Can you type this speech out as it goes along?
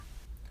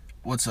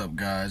What's up,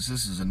 guys?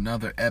 This is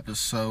another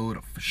episode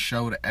of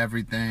Show to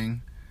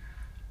Everything.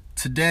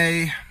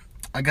 Today,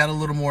 I got a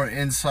little more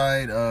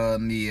insight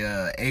on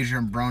the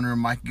Adrian Broner,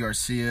 Mikey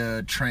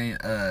Garcia training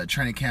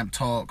camp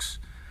talks.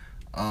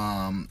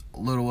 A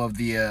little of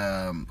the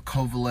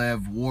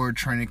Kovalev Ward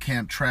training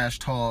camp trash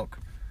talk.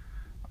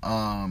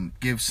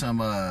 Give some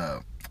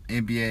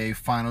NBA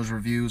Finals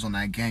reviews on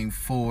that Game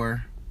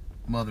 4,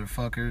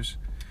 motherfuckers,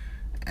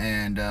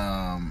 and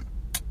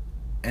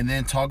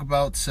then talk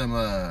about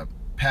some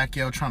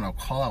Pacquiao trying to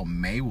call out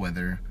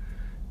Mayweather,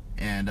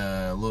 and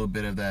a little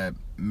bit of that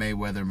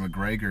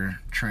Mayweather-McGregor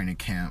training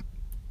camp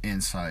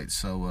insight.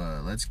 So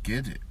let's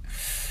get it.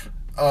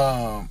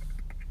 The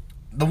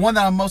one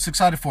that I'm most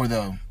excited for,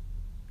 though,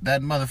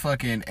 that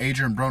motherfucking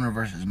Adrian Broner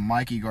versus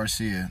Mikey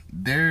Garcia.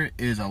 There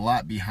is a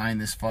lot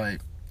behind this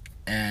fight,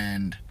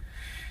 and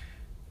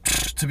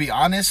to be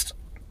honest,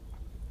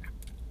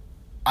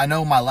 I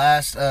know my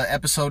last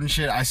episode and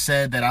shit, I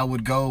said that I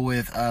would go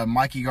with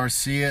Mikey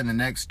Garcia in the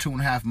next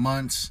 2.5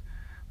 months,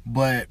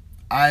 but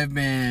I've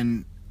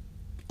been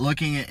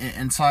looking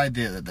inside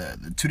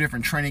the two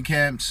different training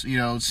camps,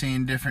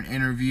 seeing different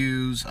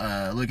interviews,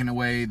 looking at the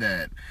way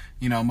that,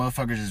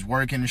 motherfuckers is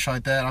working and shit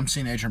like that. I'm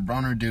seeing Adrian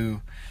Broner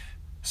do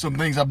some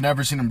things I've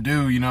never seen him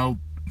do,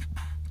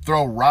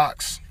 throw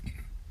rocks,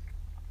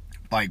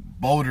 like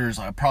boulders,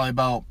 like probably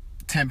about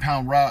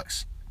 10-pound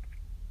rocks,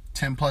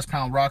 10+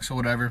 pound rocks or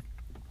whatever,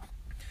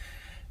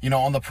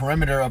 on the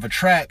perimeter of a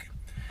track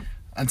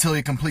until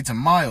he completes a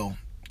mile.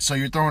 So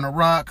you're throwing a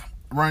rock,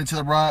 running to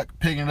the rock,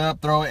 picking it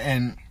up, throw it,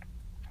 and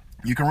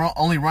you can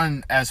only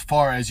run as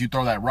far as you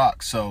throw that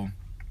rock. So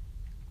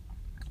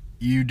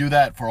you do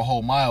that for a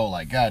whole mile,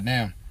 like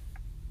goddamn.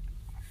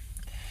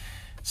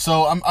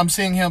 So I'm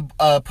seeing him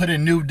put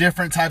in new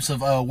different types of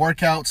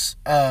workouts.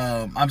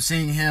 I'm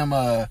seeing him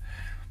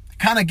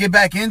kind of get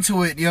back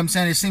into it.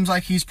 It seems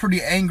like he's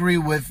pretty angry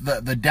with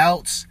the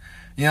doubts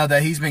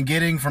that he's been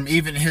getting from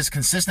even his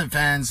consistent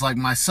fans like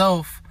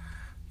myself,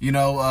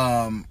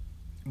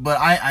 but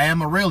I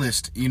am a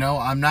realist,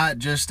 I'm not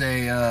just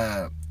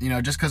a,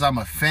 just because I'm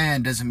a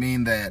fan doesn't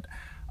mean that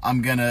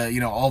I'm gonna,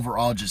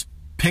 overall just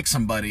pick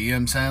somebody,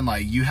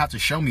 like, you have to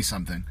show me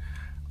something.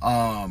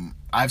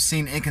 I've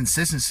seen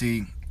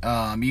inconsistency,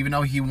 even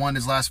though he won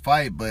his last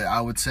fight, but I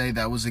would say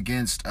that was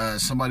against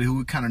somebody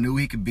who kind of knew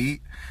he could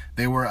beat.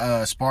 They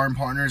were sparring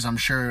partners. I'm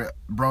sure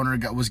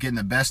Broner was getting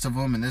the best of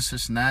him and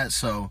this and that,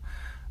 so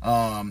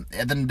at the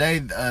end of the day,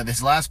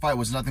 this last fight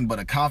was nothing but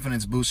a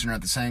confidence booster, and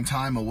at the same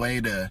time a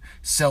way to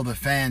sell the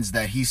fans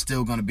that he's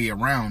still going to be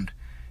around.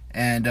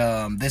 And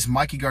this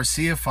Mikey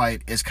Garcia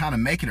fight is kind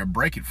of make it or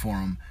break it for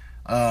him.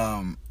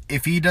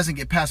 If he doesn't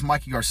get past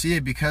Mikey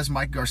Garcia, because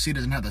Mikey Garcia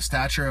doesn't have the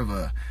stature of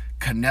a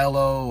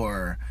Canelo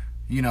or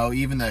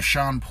even the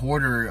Sean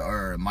Porter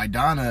or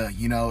Maidana,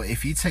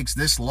 if he takes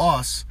this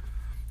loss,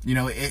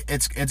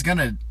 it's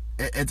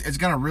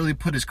gonna really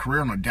put his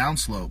career on a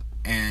downslope,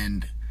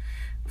 and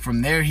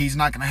from there, he's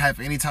not going to have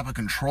any type of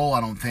control,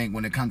 I don't think,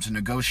 when it comes to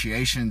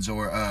negotiations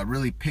or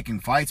really picking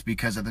fights,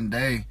 because at the end of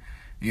the day,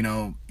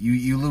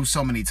 you lose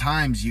so many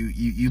times,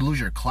 you lose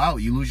your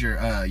clout, you lose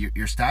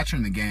your stature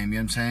in the game,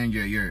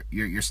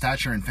 your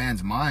stature in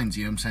fans' minds,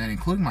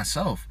 including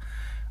myself.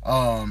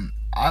 I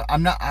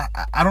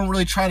don't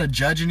really try to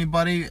judge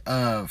anybody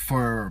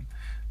for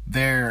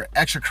their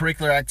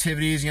extracurricular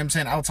activities,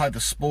 outside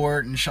the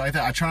sport and shit like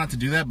that. I try not to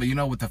do that, but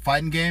with the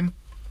fighting game,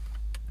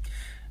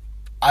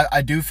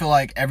 I do feel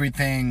like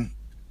everything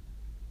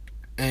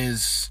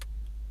is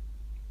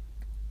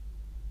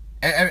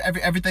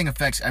everything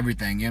affects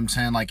everything,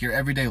 like your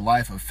everyday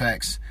life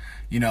affects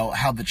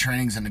how the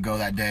training's gonna go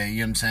that day,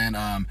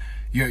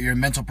 your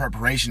mental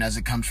preparation as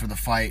it comes for the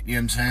fight,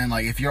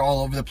 like if you're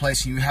all over the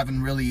place and you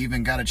haven't really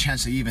even got a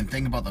chance to even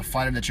think about the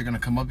fighter that you're gonna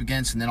come up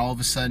against, and then all of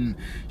a sudden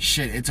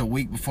shit, it's a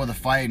week before the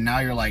fight and now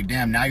you're like,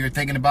 damn, now you're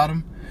thinking about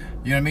him,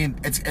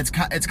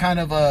 it's kind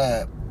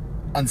of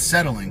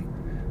unsettling.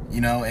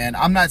 And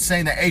I'm not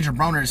saying that Adrian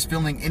Broner is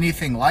feeling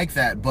anything like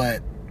that,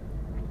 but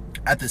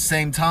at the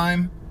same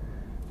time,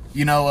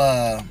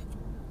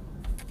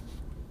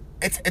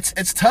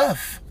 it's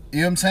tough.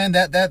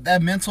 That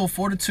mental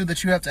fortitude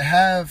that you have to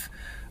have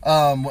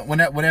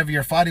whenever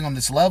you're fighting on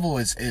this level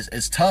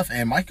is tough.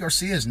 And Mike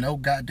Garcia is no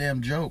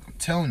goddamn joke, I'm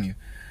telling you.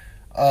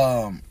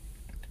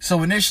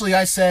 So initially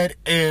I said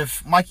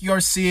if Mikey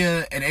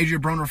Garcia and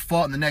Adrian Broner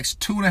fought in the next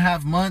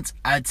 2.5 months,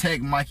 I'd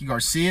take Mikey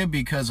Garcia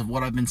because of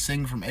what I've been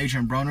seeing from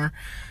Adrian Broner.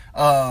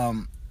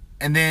 And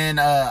then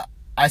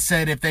I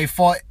said if they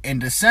fought in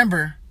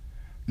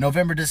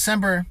November,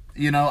 December,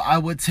 I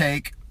would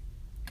take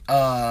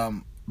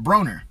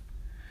Broner.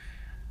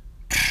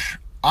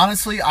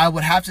 Honestly, I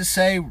would have to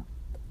say,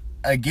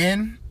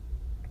 again,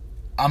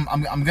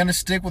 I'm going to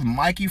stick with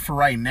Mikey for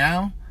right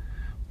now.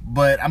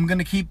 But I'm going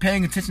to keep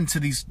paying attention to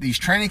these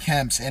training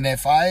camps, and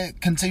if I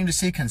continue to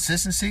see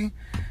consistency,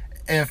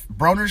 if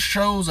Broner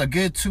shows a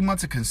good 2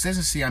 months of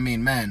consistency, I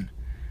mean, man,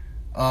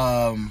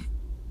 I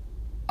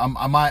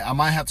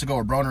might have to go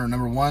with Broner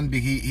number one,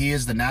 because he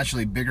is the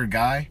naturally bigger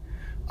guy.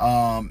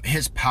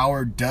 His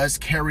power does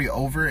carry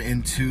over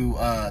into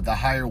the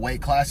higher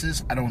weight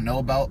classes. I don't know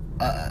about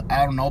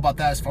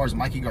that as far as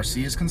Mikey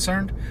Garcia is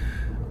concerned.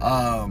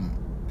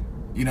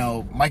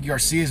 Mikey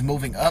Garcia is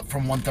moving up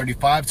from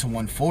 135 to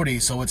 140,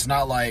 so it's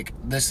not like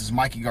this is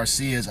Mikey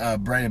Garcia's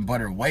bread and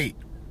butter weight.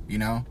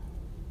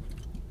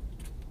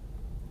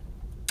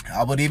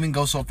 I would even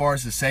go so far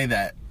as to say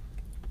that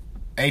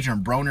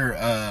Adrian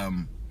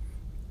Broner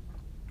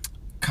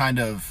kind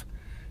of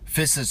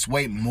fits this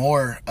weight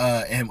more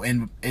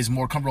and is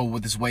more comfortable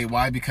with this weight.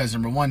 Why? Because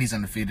number one, he's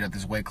undefeated at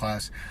this weight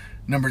class.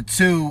 Number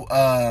two,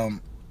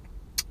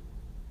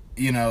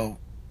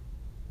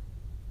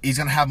 he's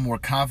going to have more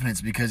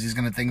confidence because he's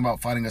going to think about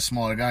fighting a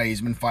smaller guy.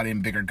 He's been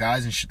fighting bigger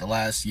guys and shit the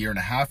last year and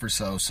a half or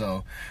so.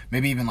 So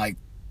maybe even like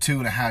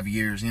 2.5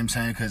 years, you know what I'm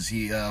saying? Because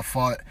he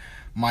fought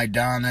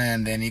Maidana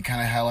and then he kind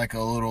of had like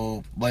a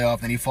little layoff.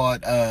 Then he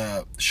fought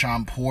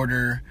Sean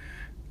Porter.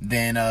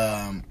 Then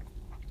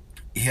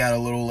he had a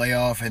little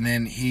layoff. And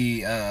then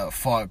he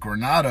fought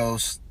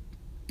Granados,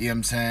 you know what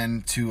I'm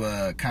saying,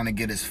 to kind of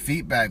get his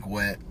feet back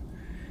wet.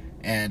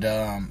 And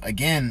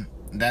again,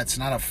 that's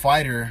not a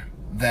fighter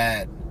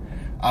that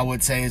I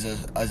would say is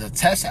a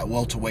test at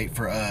welterweight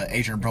for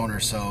Adrian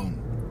Broner. So,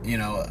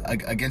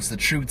 against the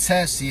true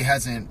test, he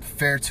hasn't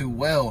fared too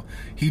well.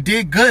 He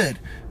did good.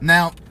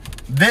 Now,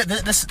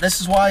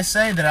 this is why I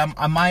say that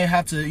I might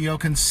have to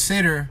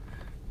consider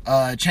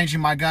changing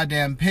my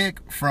goddamn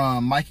pick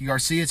from Mikey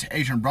Garcia to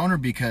Adrian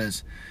Broner,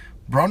 because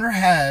Broner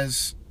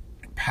has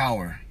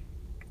power.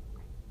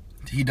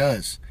 He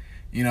does.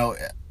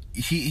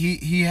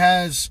 He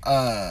has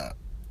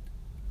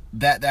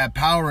that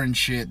power and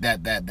shit,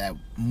 that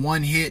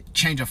one hit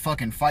change a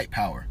fucking fight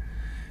power.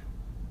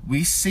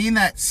 We seen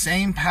that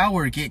same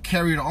power get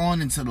carried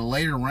on into the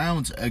later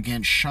rounds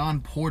against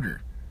Sean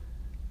Porter,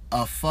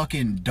 a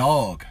fucking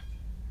dog.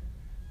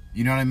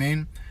 You know what I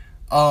mean?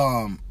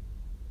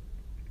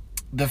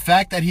 The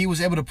fact that he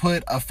was able to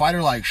put a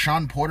fighter like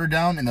Sean Porter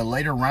down in the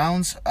later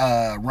rounds,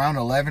 round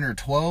 11 or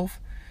 12,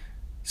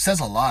 says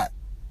a lot.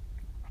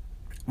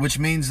 Which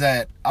means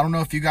that, I don't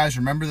know if you guys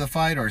remember the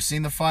fight or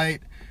seen the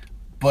fight,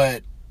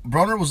 but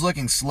Broner was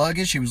looking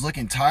sluggish. He was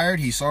looking tired.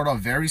 He started off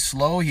very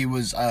slow. He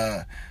was,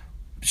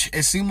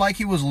 it seemed like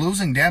he was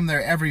losing damn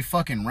near every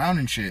fucking round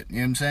and shit. You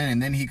know what I'm saying?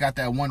 And then he got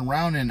that one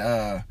round and,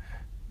 I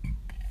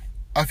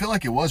feel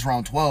like it was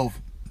round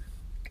 12.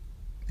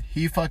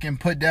 He fucking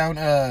put down,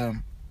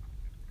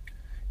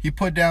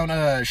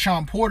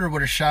 Sean Porter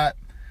with a shot,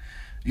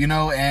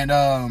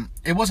 and,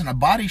 it wasn't a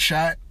body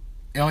shot.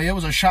 It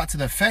was a shot to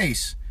the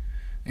face.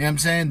 You know what I'm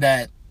saying?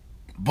 That,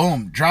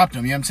 boom, dropped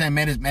him. You know what I'm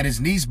saying? Made his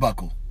knees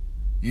buckle.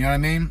 You know what I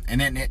mean? And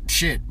then,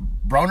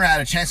 Broner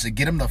had a chance to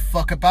get him the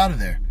fuck up out of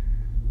there.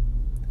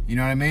 You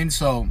know what I mean?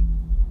 So,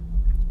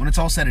 when it's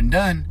all said and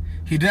done,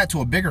 he did that to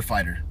a bigger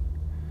fighter.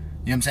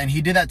 You know what I'm saying?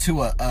 He did that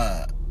to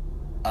a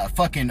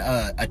fucking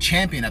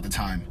champion at the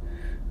time.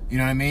 You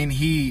know what I mean?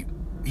 He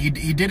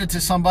did it to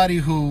somebody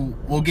who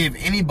will give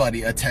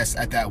anybody a test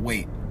at that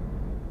weight.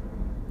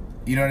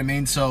 You know what I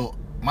mean? So,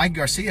 Mike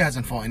Garcia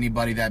hasn't fought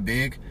anybody that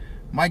big.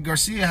 Mike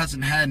Garcia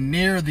hasn't had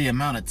near the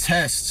amount of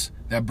tests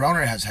that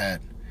Broner has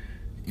had.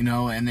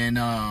 And then,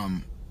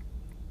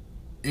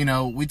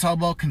 we talk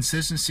about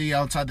consistency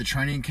outside the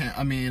training camp.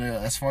 I mean,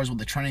 as far as with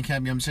the training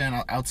camp, you know what I'm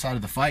saying? Outside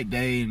of the fight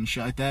day and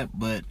shit like that.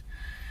 But,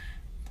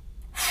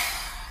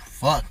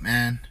 fuck,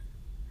 man.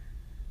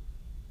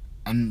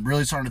 I'm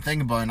really starting to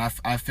think about it, and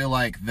I feel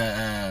like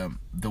the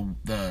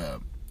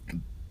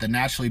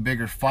naturally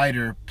bigger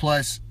fighter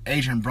plus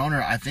Adrian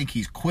Broner, I think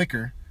he's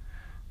quicker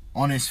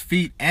on his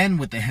feet and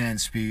with the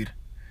hand speed.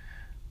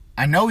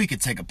 I know he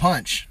could take a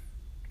punch.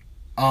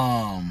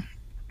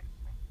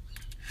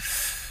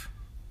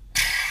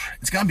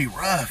 It's gonna be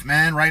rough,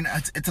 man. Right now,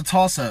 it's a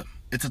toss-up.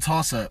 It's a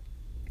toss-up.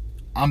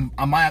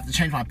 I might have to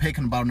change my pick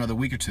in about another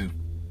week or two.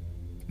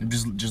 I'm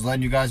just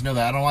letting you guys know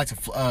that I don't like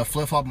to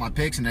flip-flop my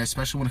picks, and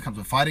especially when it comes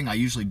to fighting, I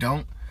usually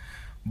don't.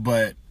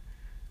 But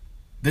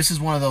this is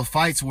one of those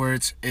fights where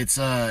it's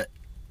almost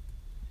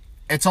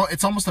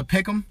a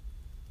pick 'em,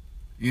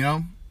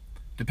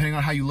 depending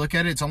on how you look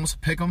at it. It's almost a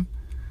pick 'em.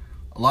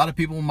 A lot of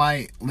people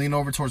might lean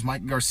over towards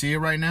Mike Garcia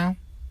right now,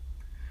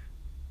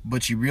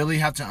 but you really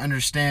have to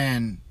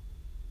understand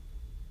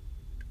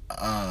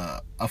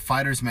a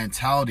fighter's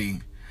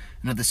mentality,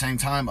 and at the same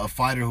time, a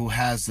fighter who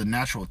has the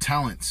natural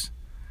talents.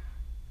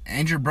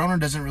 Adrian Broner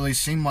doesn't really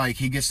seem like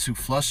he gets too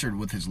flustered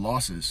with his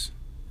losses.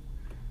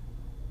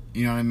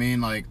 You know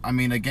what I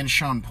mean? Against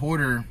Sean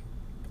Porter,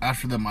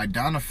 after the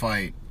Maidana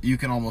fight, you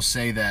can almost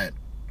say that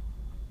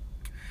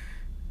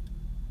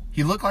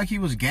he looked like he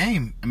was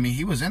game. I mean,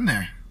 he was in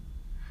there.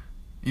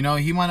 He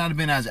might not have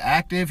been as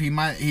active. He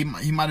might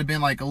have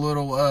been like a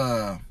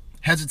little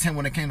hesitant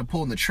when it came to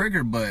pulling the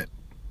trigger, but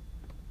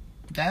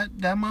that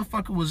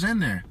motherfucker was in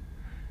there.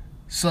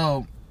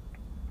 So,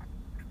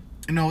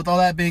 with all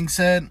that being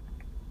said,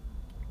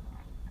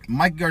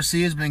 Mike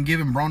Garcia has been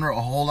giving Broner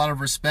a whole lot of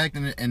respect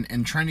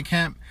in training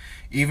camp,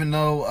 even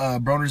though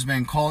Broner's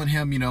been calling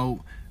him,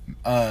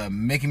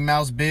 Mickey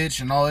Mouse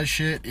bitch and all that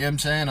shit. You know what I'm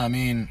saying? I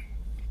mean,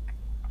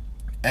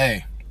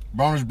 hey,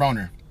 Broner's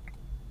Broner.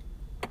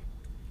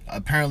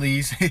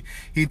 Apparently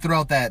he threw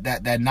out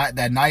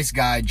that nice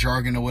guy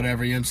jargon or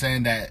whatever, you know what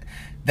I'm saying,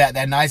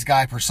 that nice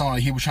guy persona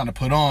he was trying to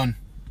put on,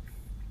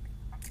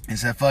 and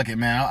said, fuck it,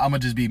 man, I'm gonna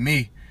just be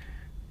me.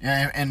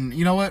 And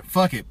you know what,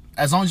 fuck it,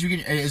 as long as you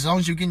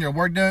get your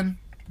work done,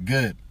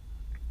 good.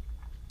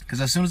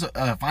 Because as soon as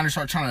fighters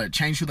start trying to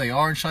change who they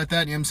are and shit like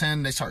that, you know what I'm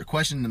saying, they start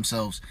questioning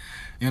themselves,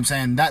 you know what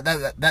I'm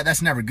saying,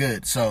 that's never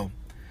good. So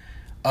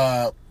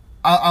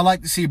I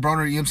like to see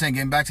Broner, you know what I'm saying,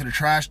 getting back to the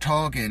trash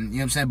talk, and, you know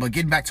what I'm saying, but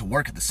getting back to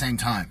work at the same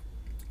time.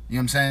 You know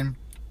what I'm saying?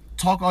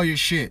 Talk all your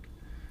shit. You know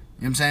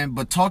what I'm saying?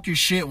 But talk your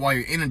shit while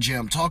you're in a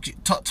gym. Talk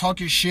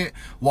your shit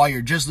while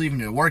you're just leaving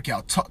the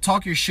workout.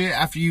 Talk your shit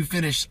after you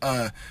finish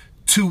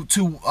two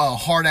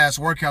hard ass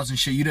workouts and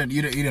shit. You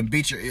didn't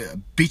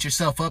beat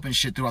yourself up and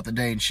shit throughout the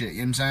day and shit. You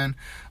know what I'm saying?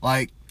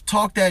 Like,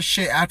 talk that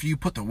shit after you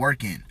put the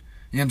work in.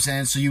 You know what I'm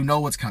saying? So you know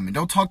what's coming.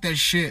 Don't talk that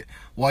shit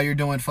while you're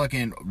doing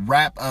fucking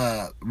rap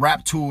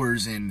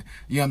tours and,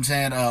 you know what I'm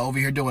saying, over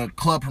here doing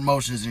club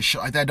promotions and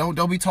shit like that.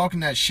 Don't be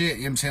talking that shit, you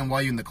know what I'm saying,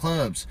 while you're in the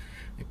clubs,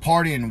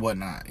 partying and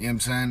whatnot. You know what I'm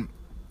saying?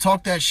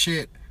 Talk that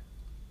shit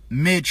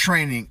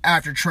mid-training,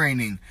 after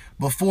training,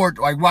 before,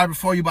 like right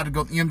before you about to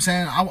go, you know what I'm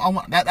saying? I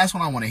want that's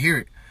when I want to hear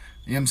it.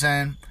 You know what I'm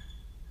saying?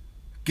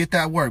 Get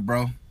that work, bro.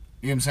 You know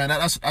what I'm saying?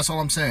 That's all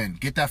I'm saying.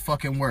 Get that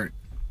fucking work.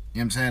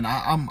 You know what I'm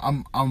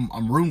saying?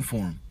 I'm rooting for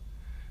him.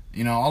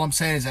 You know, all I'm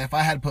saying is that if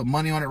I had to put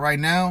money on it right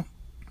now,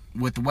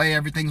 with the way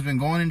everything's been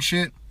going and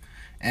shit,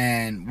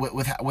 and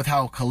with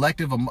how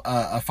collective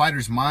a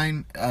fighter's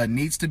mind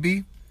needs to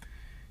be,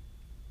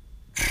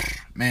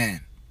 man,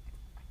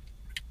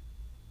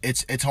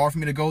 it's hard for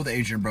me to go with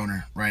Adrian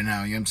Broner right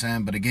now. You know what I'm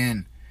saying? But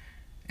again,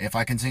 if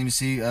I continue to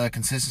see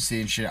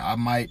consistency and shit, I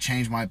might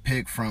change my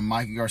pick from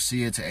Mikey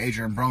Garcia to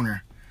Adrian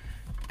Broner.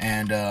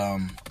 And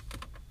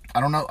I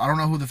don't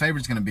know who the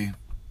favorite's gonna be.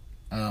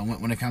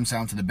 When it comes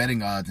down to the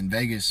betting odds in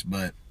Vegas,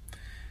 but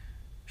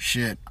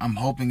shit, I'm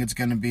hoping it's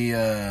gonna be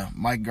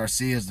Mike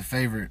Garcia as the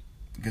favorite,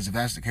 because if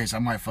that's the case, I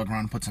might fuck around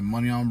and put some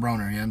money on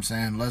Broner. You know what I'm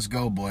saying? Let's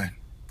go, boy,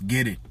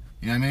 get it.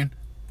 You know what I mean?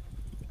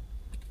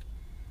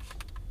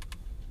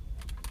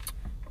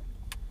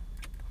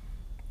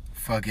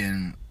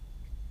 Fucking,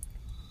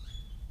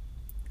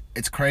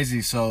 it's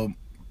crazy. So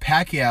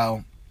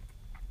Pacquiao,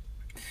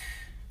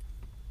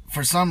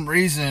 for some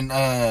reason,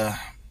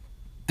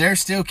 they're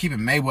still keeping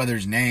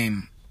Mayweather's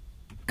name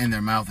in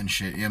their mouth and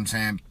shit, you know what I'm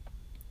saying?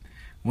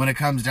 When it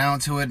comes down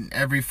to it,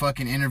 every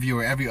fucking interview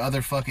or every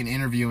other fucking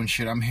interview and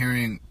shit, I'm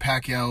hearing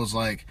Pacquiao's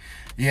like,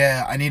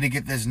 yeah, I need to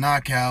get this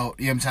knockout,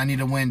 you know what I'm saying? I need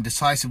to win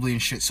decisively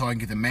and shit so I can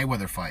get the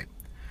Mayweather fight.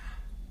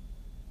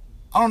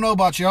 I don't know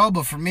about y'all,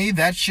 but for me,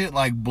 that shit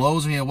like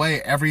blows me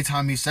away every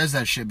time he says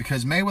that shit,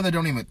 because Mayweather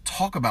don't even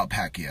talk about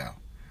Pacquiao.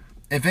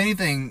 If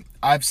anything,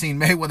 I've seen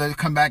Mayweather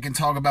come back and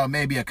talk about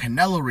maybe a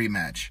Canelo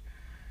rematch.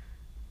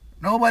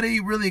 Nobody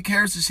really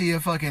cares to see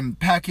a fucking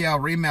Pacquiao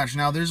rematch.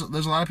 Now, there's a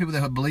lot of people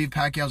that believe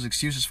Pacquiao's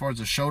excuse as far as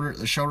the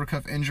shoulder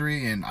cuff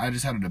injury, and I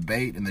just had a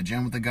debate in the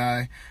gym with a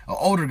guy, an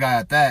older guy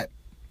at that,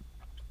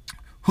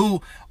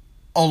 who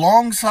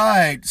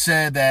alongside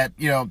said that,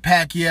 you know,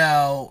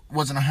 Pacquiao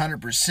wasn't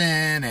 100%,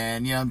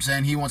 and, you know what I'm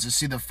saying, he wants to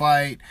see the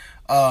fight,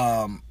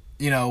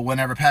 you know,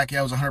 whenever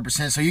Pacquiao was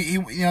 100%. So,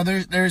 you know,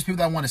 there's people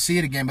that want to see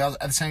it again,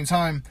 but at the same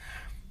time,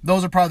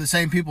 those are probably the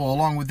same people,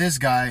 along with this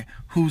guy,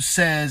 who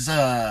says,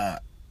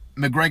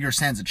 McGregor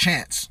stands a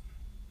chance.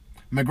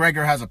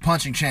 McGregor has a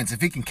punching chance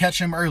if he can catch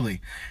him early.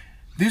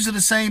 These are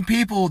the same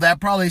people that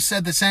probably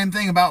said the same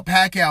thing about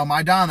Pacquiao,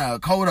 Maidana,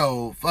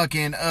 Cotto,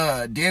 fucking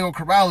Diego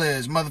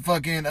Corrales,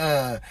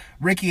 motherfucking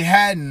Ricky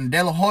Hatton,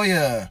 De La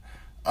Hoya.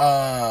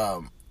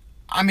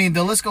 I mean,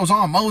 the list goes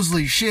on.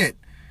 Mosley, shit.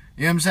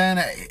 You know what I'm saying?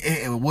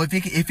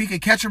 If he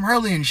could catch him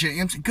early and shit, you know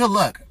what I'm saying? Good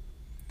luck.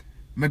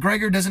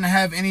 McGregor doesn't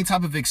have any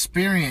type of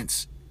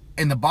experience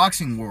in the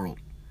boxing world.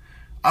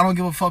 I don't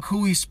give a fuck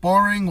who he's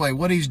sparring, like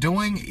what he's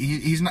doing.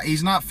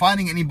 He's not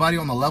fighting anybody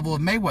on the level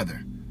of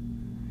Mayweather.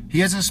 He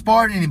hasn't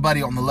sparred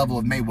anybody on the level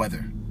of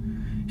Mayweather.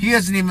 He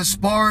hasn't even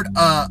sparred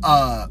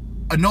a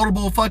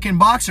notable fucking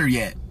boxer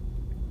yet.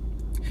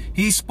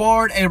 He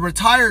sparred a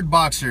retired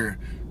boxer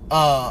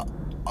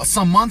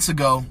some months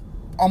ago,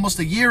 almost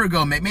a year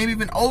ago, maybe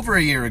even over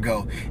a year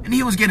ago, and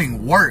he was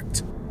getting worked.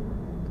 You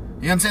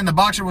know what I'm saying? The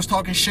boxer was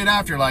talking shit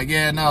after, like,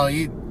 yeah, no,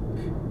 he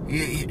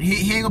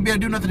ain't gonna be able to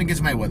do nothing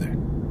against Mayweather.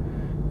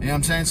 You know what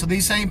I'm saying? So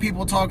these same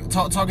people talking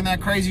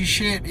that crazy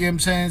shit, you know what I'm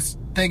saying,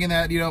 thinking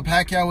that, you know,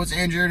 Pacquiao was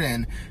injured,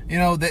 and, you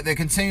know, they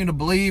continue to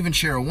believe and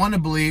share want to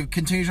believe,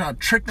 continue trying to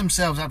trick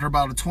themselves after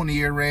about a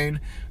 20-year reign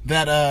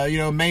that, you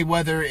know,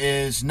 Mayweather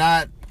is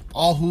not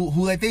all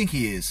who they think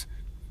he is.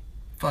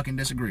 Fucking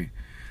disagree.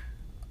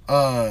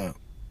 You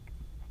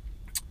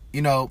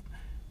know,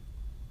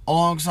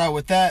 alongside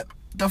with that,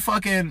 the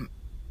fucking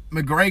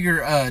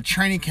McGregor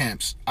training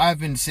camps, I've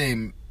been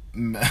seeing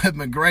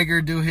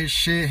McGregor do his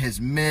shit, his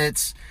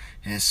mitts,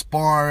 his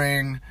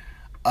sparring,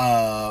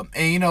 and,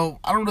 you know,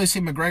 I don't really see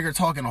McGregor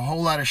talking a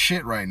whole lot of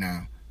shit right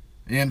now.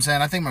 You know what I'm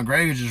saying? I think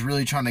McGregor's just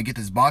really trying to get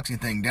this boxing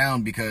thing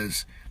down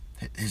because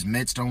his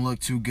mitts don't look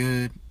too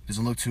good.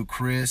 Doesn't look too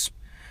crisp.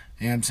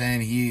 You know what I'm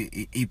saying?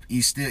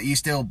 He's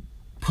still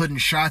putting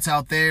shots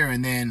out there,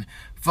 and then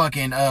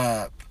fucking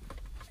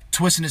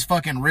twisting his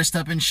fucking wrist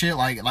up and shit,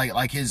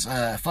 like his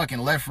fucking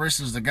left wrist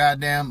is the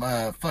goddamn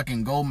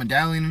fucking gold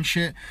medallion and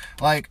shit.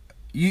 Like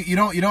you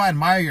don't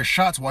admire your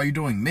shots while you're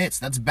doing mitts.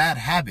 That's bad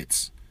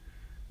habits.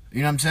 You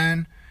know what I'm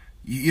saying?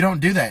 You don't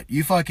do that.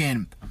 You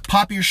fucking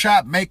pop your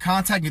shot, make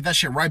contact, get that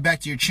shit right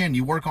back to your chin.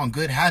 You work on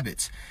good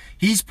habits.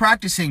 He's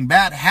practicing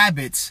bad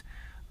habits,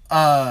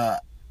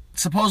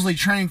 supposedly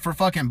training for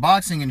fucking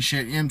boxing and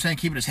shit. You know what I'm saying?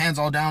 Keeping his hands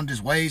all down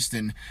his waist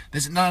and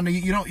this. No,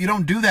 you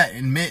don't do that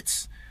in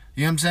mitts.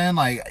 You know what I'm saying?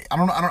 Like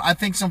I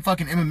think some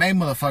fucking MMA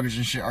motherfuckers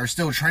and shit are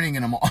still training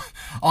in them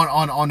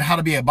on how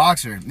to be a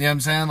boxer. You know what I'm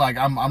saying? Like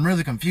I'm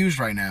really confused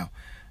right now.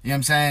 You know what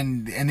I'm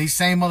saying? And these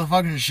same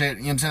motherfuckers and shit,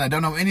 you know what I'm saying, I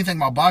don't know anything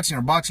about boxing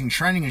or boxing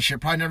training and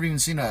shit, probably never even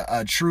seen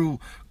a true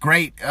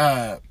great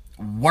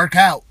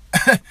workout.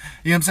 You know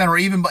what I'm saying? Or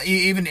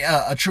even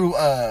a true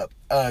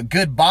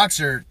good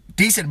boxer,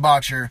 decent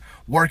boxer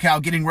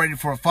workout, getting ready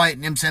for a fight.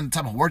 You know what I'm saying? The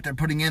type of work they're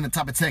putting in, the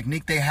type of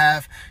technique they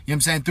have, you know what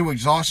I'm saying, through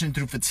exhaustion,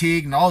 through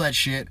fatigue and all that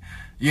shit.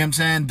 You know what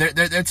I'm saying?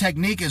 Their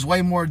technique is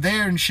way more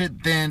there and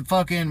shit than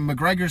fucking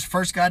McGregor's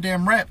first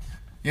goddamn rep. You know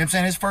what I'm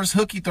saying? His first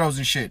hook he throws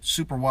and shit,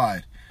 super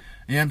wide.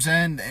 You know what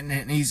I'm saying?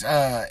 And he's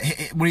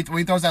when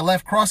he throws that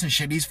left cross and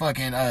shit, he's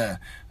fucking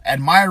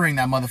admiring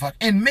that motherfucker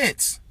in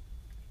mitts.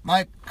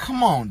 Like,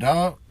 come on,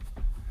 dog.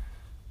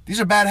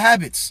 These are bad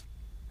habits.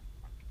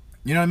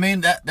 You know what I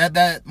mean?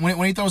 That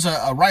when he throws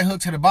a right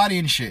hook to the body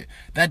and shit,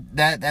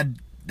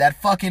 that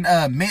fucking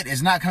mitt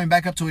is not coming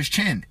back up to his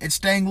chin. It's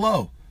staying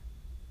low.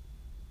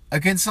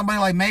 Against somebody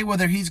like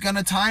Mayweather, he's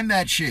gonna time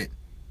that shit.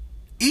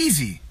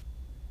 Easy.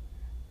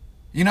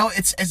 You know,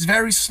 it's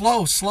very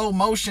slow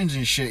motions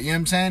and shit. You know what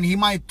I'm saying? He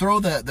might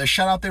throw the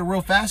shot out there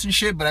real fast and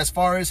shit, but as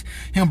far as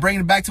him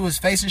bringing it back to his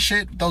face and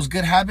shit, those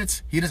good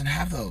habits, he doesn't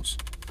have those.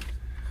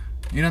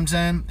 You know what I'm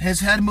saying?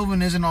 His head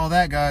movement isn't all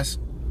that, guys.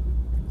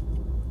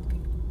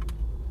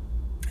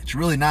 It's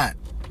really not.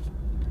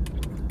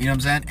 You know what I'm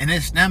saying? And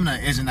his stamina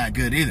isn't that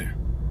good either.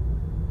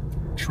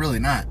 It's really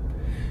not.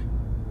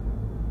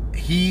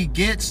 He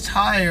gets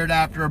tired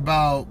after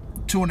about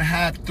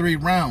 2.5, 3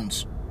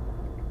 rounds.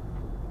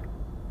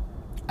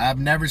 I've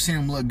never seen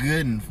him look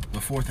good in the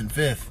 4th and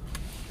 5th.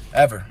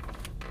 Ever.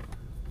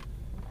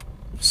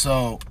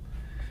 So,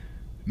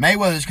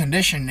 Mayweather's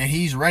conditioned and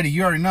he's ready.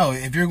 You already know.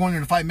 If you're going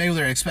to fight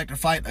Mayweather, expect to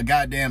fight a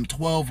goddamn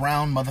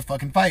 12-round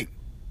motherfucking fight.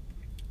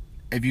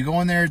 If you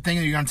go in there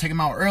thinking you're going to take him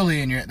out early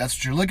and that's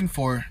what you're looking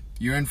for,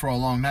 you're in for a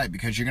long night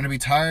because you're going to be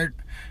tired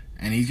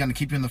and he's going to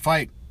keep you in the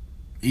fight.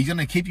 He's going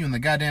to keep you in the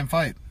goddamn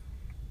fight.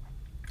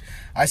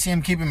 I see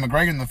him keeping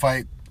McGregor in the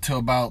fight till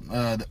about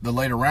the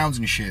later rounds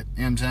and shit.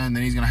 You know what I'm saying?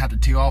 Then he's going to have to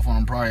tee off on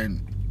him probably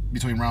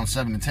between rounds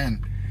 7 and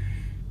 10.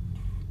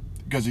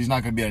 Because he's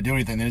not going to be able to do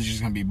anything. Then it's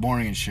just going to be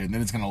boring and shit. And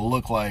then it's going to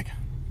look like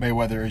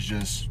Mayweather is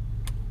just,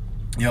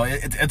 you know,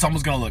 it's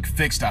almost going to look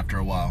fixed after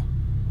a while.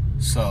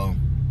 So,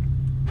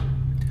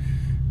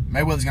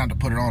 Mayweather's going to have to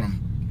put it on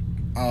him.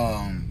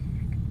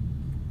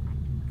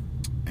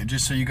 And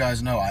just so you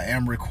guys know, I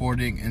am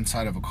recording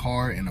inside of a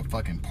car in a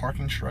fucking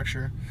parking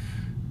structure.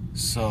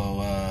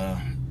 So,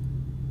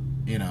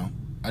 you know,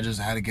 I just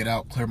had to get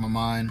out, clear my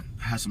mind,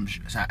 had some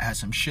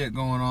shit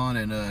going on,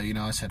 and you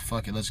know, I said,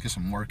 fuck it, let's get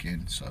some work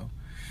in. So,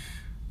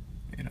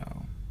 you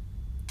know,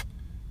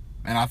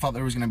 and I thought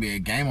there was gonna be a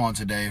game on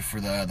today for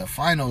the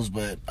finals,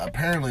 but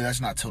apparently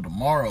that's not till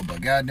tomorrow.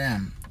 But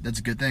goddamn, that's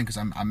a good thing because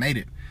I made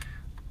it.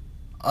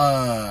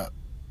 I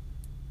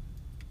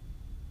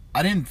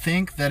didn't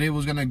think that it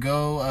was gonna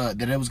go,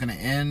 that it was gonna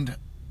end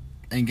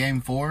in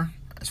Game 4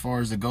 as far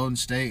as the Golden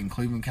State and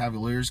Cleveland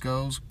Cavaliers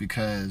goes,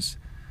 because,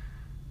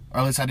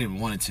 or at least I didn't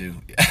want it to.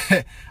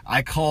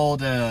 I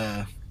called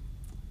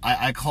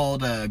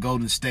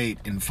Golden State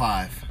in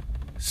 5,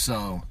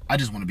 so I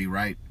just want to be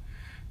right,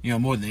 you know,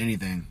 more than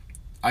anything.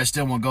 I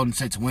still want Golden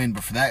State to win,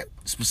 but for that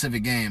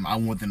specific game, I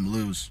want them to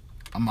lose.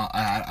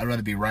 I'd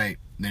rather be right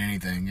than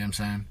anything. You know what I'm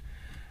saying?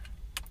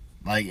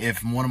 Like,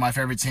 if one of my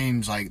favorite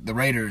teams, like the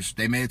Raiders,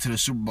 they made it to the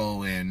Super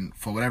Bowl, and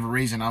for whatever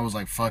reason, I was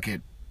like, fuck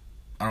it,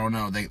 I don't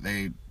know,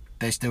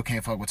 they still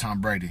can't fuck with Tom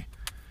Brady.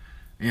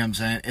 You know what I'm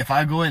saying? If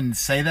I go ahead and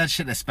say that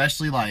shit,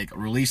 especially like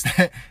release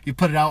that, you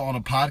put it out on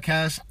a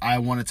podcast, I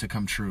want it to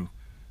come true.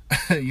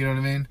 You know what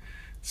I mean?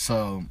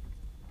 So,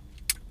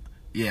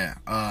 yeah,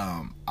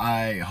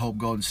 I hope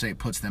Golden State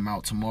puts them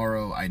out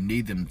tomorrow. I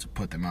need them to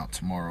put them out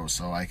tomorrow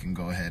so I can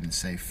go ahead and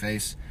save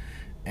face.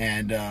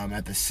 And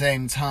at the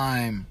same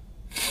time,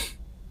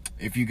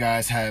 if you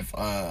guys have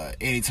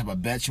any type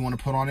of bets you want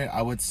to put on it,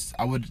 I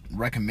would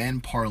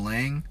recommend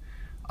parlaying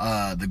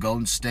the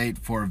Golden State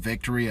for a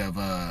victory of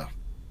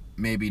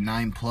maybe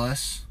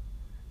 9+,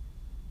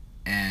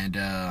 and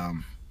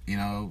you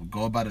know,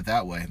 go about it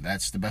that way.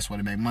 That's the best way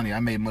to make money. I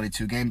made money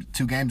two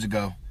games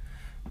ago,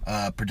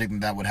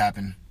 predicting that would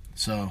happen.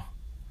 So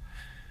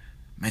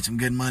made some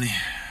good money.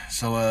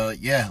 So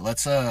yeah,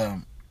 let's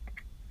go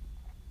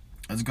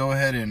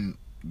ahead and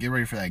get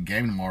ready for that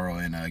game tomorrow,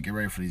 and get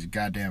ready for these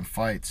goddamn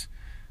fights.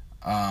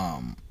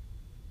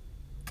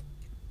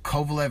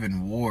 Kovalev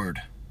and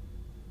Ward,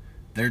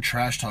 their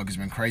trash talk has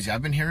been crazy.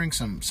 I've been hearing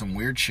some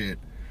weird shit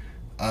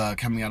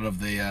coming out of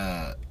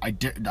the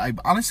I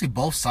honestly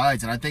both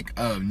sides, and I think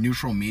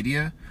neutral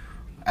media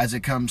as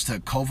it comes to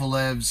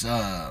Kovalev's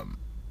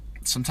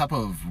some type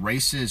of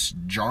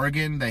racist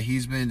jargon that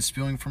he's been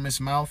spewing from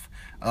his mouth,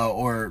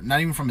 or not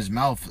even from his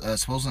mouth,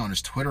 supposedly on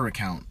his Twitter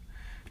account.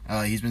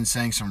 He's been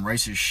saying some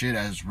racist shit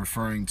as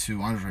referring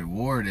to Andre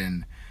Ward,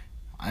 and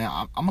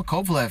I'm a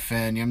Kovalev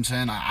fan, you know what I'm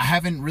saying? I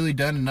haven't really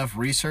done enough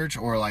research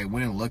or like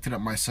went and looked it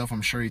up myself.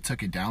 I'm sure he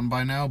took it down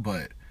by now,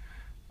 but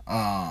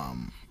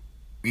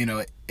you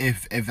know,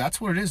 if that's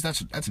what it is,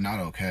 that's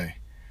not okay.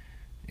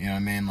 You know what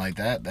I mean? Like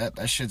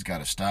that shit's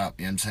gotta stop.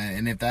 You know what I'm saying?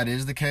 And if that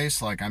is the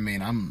case, like, I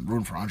mean, I'm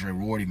rooting for Andre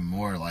Ward even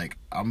more. Like,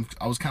 I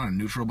was kind of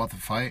neutral about the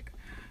fight.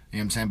 You know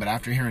what I'm saying? But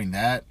after hearing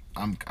that,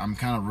 I'm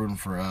kind of rooting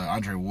for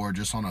Andre Ward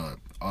just on a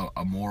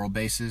moral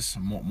basis,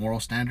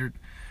 moral standard.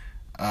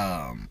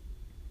 You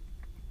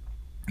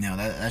know,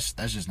 that's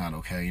just not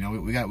okay. You know,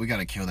 we got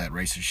to kill that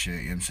racist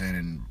shit. You know what I'm saying?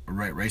 And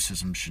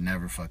racism should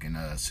never fucking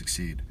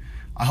succeed.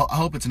 I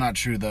hope it's not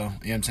true though.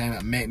 You know what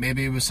I'm saying?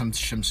 Maybe it was some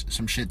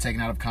shit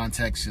taken out of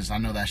context, because I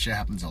know that shit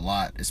happens a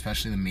lot,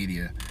 especially in the media.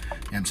 You know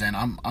what I'm saying?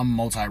 I'm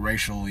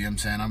multiracial. You know what I'm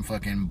saying? I'm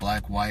fucking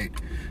black, white. You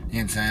know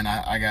what I'm saying?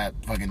 I got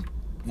fucking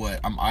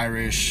I'm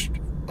Irish,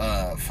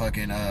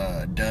 fucking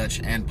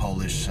Dutch and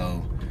Polish. So you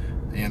know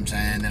what I'm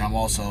saying? Then I'm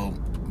also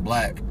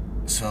black.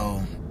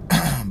 So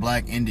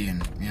black Indian. You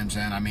know what I'm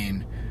saying? I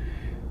mean,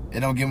 it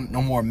don't get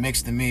no more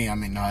mixed than me. I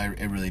mean, no,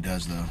 it really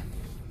does though.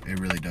 It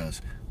really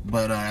does.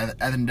 But at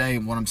the end of the day,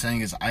 what I'm saying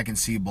is I can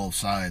see both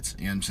sides.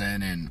 You know what I'm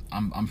saying? And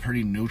I'm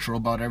pretty neutral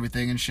about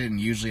everything and shit. And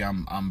usually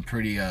I'm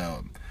pretty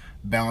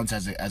balanced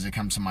as it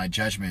comes to my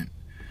judgment.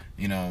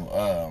 You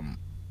know,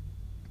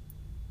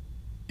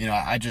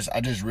 I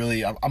just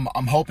really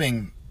I'm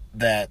hoping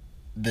that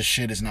the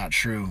shit is not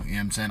true. You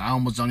know what I'm saying?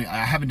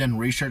 I haven't done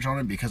research on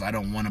it because I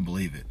don't want to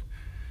believe it.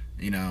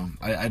 You know,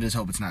 I just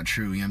hope it's not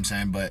true. You know what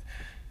I'm saying? But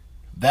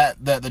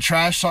the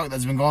trash talk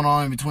that's been going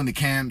on between the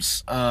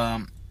camps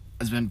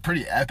has been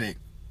pretty epic,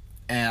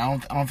 and I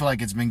don't feel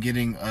like it's been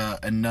getting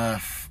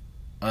enough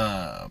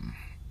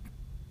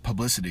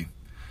publicity,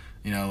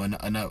 you know,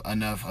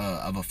 enough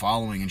of a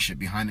following and shit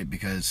behind it,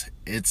 because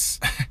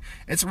it's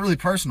it's really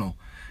personal.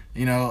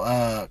 You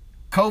know,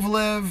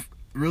 Kovalev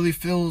really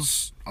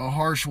feels a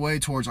harsh way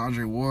towards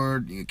Andre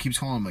Ward. He keeps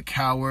calling him a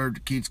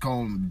coward, keeps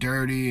calling him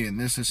dirty and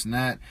this and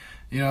that.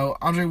 You know,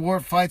 Andre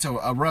Ward fights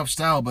a rough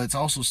style, but it's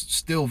also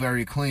still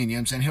very clean. You know what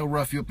I'm saying? He'll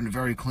rough you up in a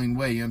very clean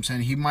way. You know what I'm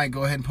saying? He might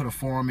go ahead and put a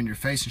forearm in your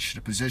face and shit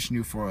to position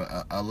you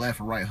for a left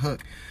or right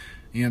hook.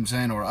 You know what I'm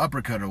saying? Or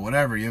uppercut or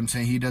whatever. You know what I'm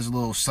saying? He does a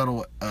little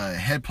subtle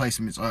head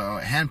placements,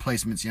 hand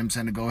placements, you know what I'm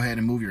saying, to go ahead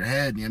and move your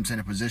head, you know what I'm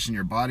saying, to position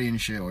your body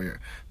and shit, or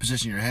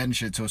position your head and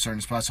shit to a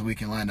certain spot so we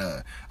can land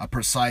a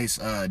precise,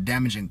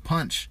 damaging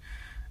punch.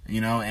 You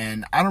know,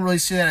 and I don't really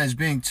see that as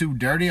being too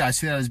dirty. I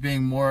see that as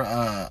being more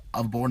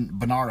of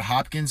Bernard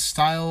Hopkins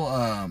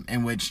style,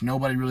 in which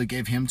nobody really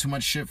gave him too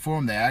much shit for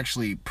him. They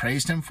actually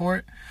praised him for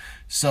it.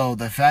 So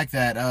the fact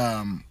that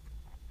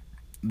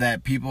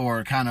that people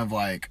are kind of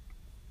like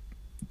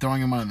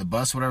throwing him under the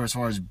bus, whatever, as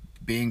far as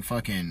being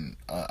fucking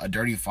a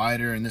dirty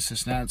fighter and this and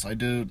that, it's like,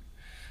 dude,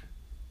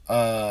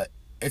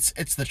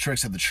 it's the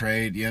tricks of the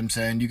trade. You know what I'm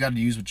saying? You got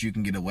to use what you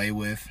can get away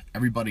with.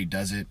 Everybody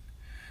does it.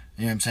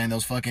 You know what I'm saying?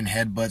 Those fucking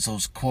headbutts,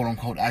 those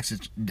quote-unquote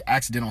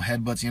accidental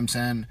headbutts, you know what I'm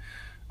saying?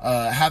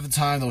 Half the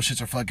time, those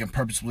shits are fucking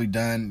purposefully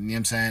done, you know what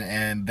I'm saying?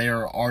 And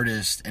they're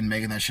artists in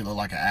making that shit look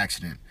like an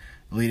accident.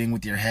 Leading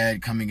with your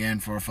head, coming in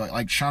for a fuck.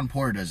 Like, Sean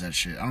Porter does that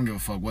shit. I don't give a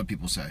fuck what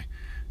people say. You know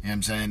what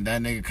I'm saying?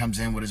 That nigga comes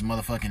in with his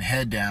motherfucking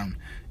head down,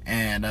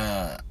 and,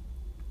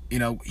 you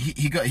know,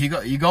 he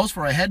goes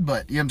for a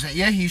headbutt. You know what I'm saying?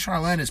 Yeah, he's trying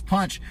to land his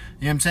punch. You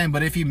know what I'm saying?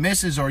 But if he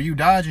misses or you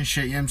dodge and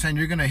shit, you know what I'm saying,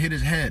 you're going to hit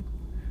his head.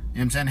 You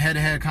know what I'm saying?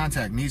 Head-to-head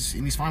contact. And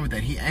he's fine with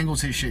that. He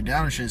angles his shit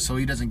down and shit so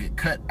he doesn't get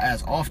cut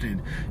as often. You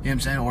know what I'm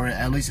saying? Or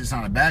at least it's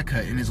not a bad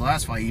cut. In his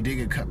last fight, he did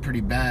get cut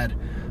pretty bad.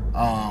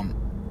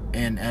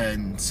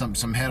 And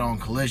some head-on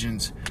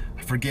collisions.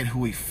 I forget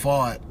who he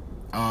fought.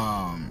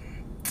 I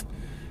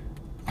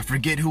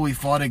forget who he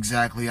fought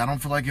exactly. I don't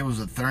feel like it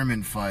was a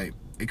Thurman fight.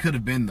 It could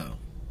have been,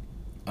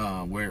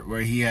 though.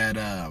 Where he had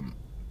a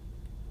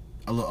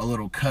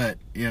little cut.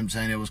 You know what I'm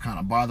saying? It was kind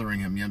of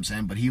bothering him. You know what I'm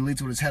saying? But he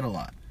leads with his head a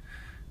lot.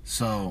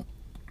 So,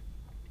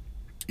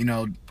 you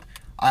know,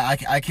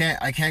 I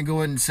can't go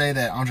ahead and say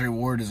that Andre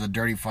Ward is a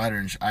dirty fighter,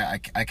 and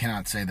I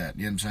cannot say that.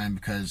 You know what I'm saying?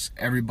 Because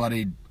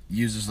everybody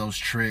uses those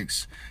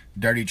tricks,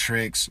 dirty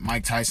tricks.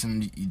 Mike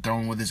Tyson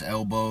throwing with his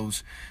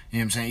elbows. You know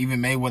what I'm saying?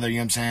 Even Mayweather, you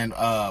know what I'm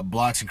saying,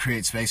 blocks and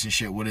creates space and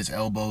shit with his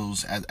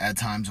elbows at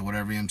times or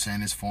whatever. You know what I'm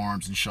saying? His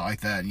forearms and shit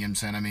like that. You know what I'm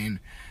saying? I mean,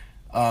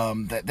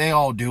 that they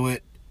all do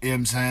it. You know what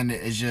I'm saying?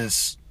 It's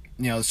just,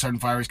 you know, certain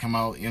fighters come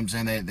out, you know what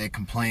I'm saying, they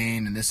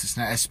complain and this is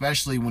not,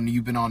 especially when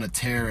you've been on a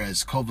tear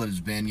as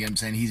Kovalev's been, you know what I'm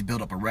saying, he's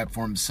built up a rep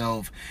for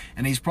himself,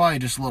 and he's probably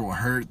just a little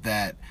hurt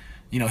that,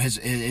 you know,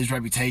 his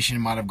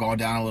reputation might have gone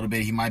down a little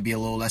bit. He might be a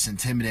little less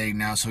intimidating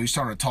now, so he's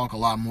starting to talk a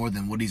lot more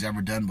than what he's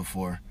ever done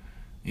before.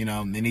 You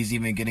know, and he's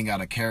even getting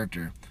out of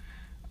character.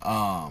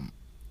 For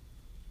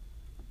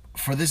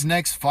this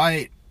next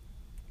fight,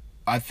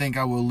 I think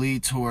I will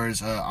lead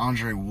towards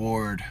Andre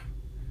Ward,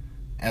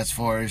 as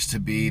far as to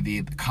be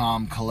the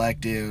calm,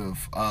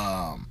 collective,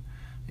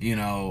 you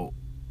know,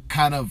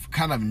 kind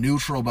of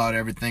neutral about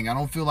everything. I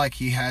don't feel like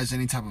he has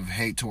any type of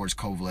hate towards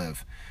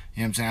Kovalev.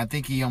 You know what I'm saying? I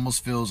think he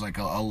almost feels like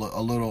a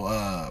little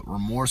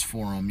remorse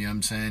for him. You know what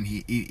I'm saying?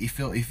 He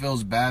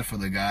feels bad for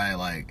the guy.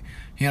 Like,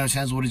 he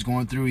understands what he's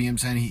going through. You know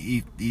what I'm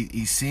saying?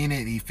 He's seen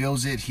it. He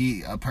feels it.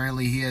 He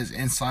has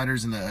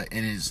insiders in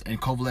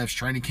Kovalev's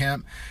training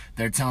camp.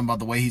 They're telling about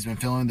the way he's been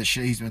feeling, the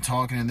shit he's been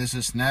talking, and this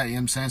and that. You know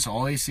what I'm saying? So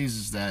all he sees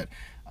is that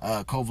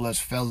Kovalev's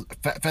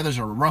feathers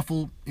are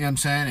ruffled. You know what I'm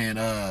saying?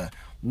 And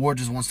Ward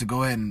just wants to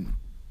go ahead and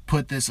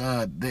put this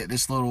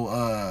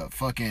little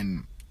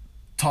fucking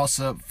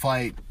toss-up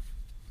fight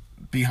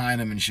behind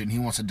him and shit, and he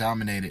wants to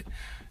dominate it.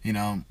 You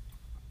know,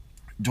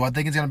 do I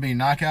think it's gonna be a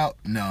knockout?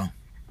 No.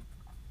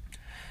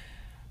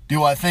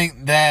 Do I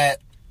think that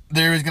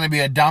there is gonna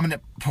be a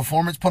dominant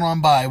performance put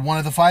on by one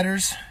of the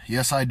fighters?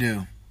 Yes, I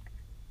do.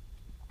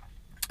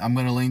 I'm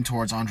gonna lean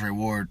towards Andre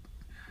Ward.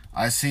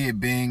 I see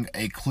it being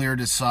a clear,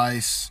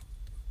 decisive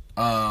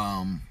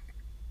 8-4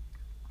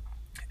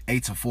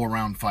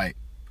 round fight,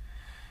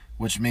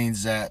 which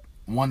means that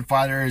one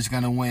fighter is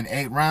going to win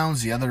 8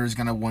 rounds, the other is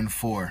going to win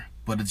 4,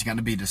 but it's going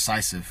to be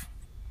decisive.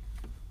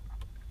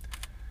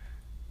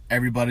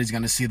 Everybody's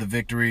going to see the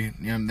victory.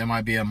 You know, there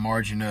might be a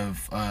margin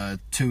of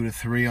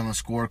 2-3 on the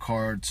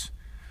scorecards,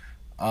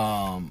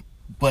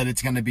 but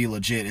it's going to be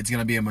legit. It's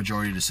going to be a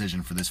majority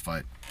decision for this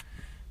fight.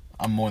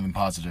 I'm more than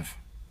positive.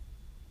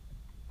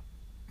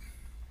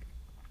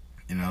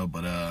 You know,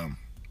 but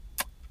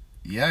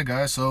yeah,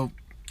 guys, so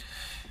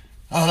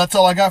that's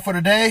all I got for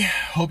today.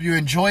 Hope you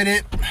enjoyed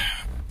it.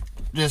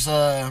 Just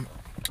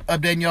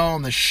updating y'all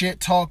on the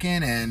shit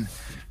talking and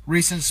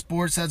recent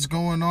sports that's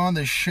going on,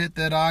 the shit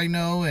that I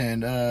know,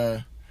 and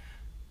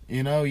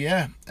you know,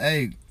 yeah.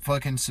 Hey,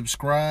 fucking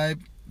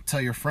subscribe, tell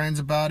your friends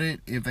about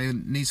it if they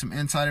need some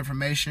inside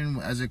information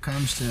as it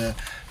comes to,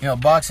 you know,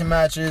 boxing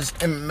matches,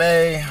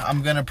 MMA.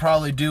 I'm gonna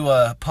probably do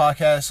a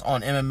podcast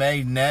on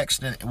MMA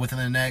next, within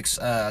the next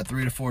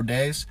 3 to 4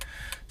 days,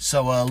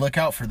 so look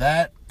out for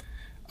that.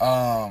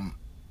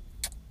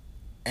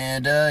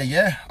 And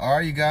yeah,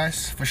 alright, you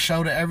guys, for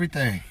show to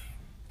everything.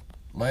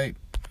 Late.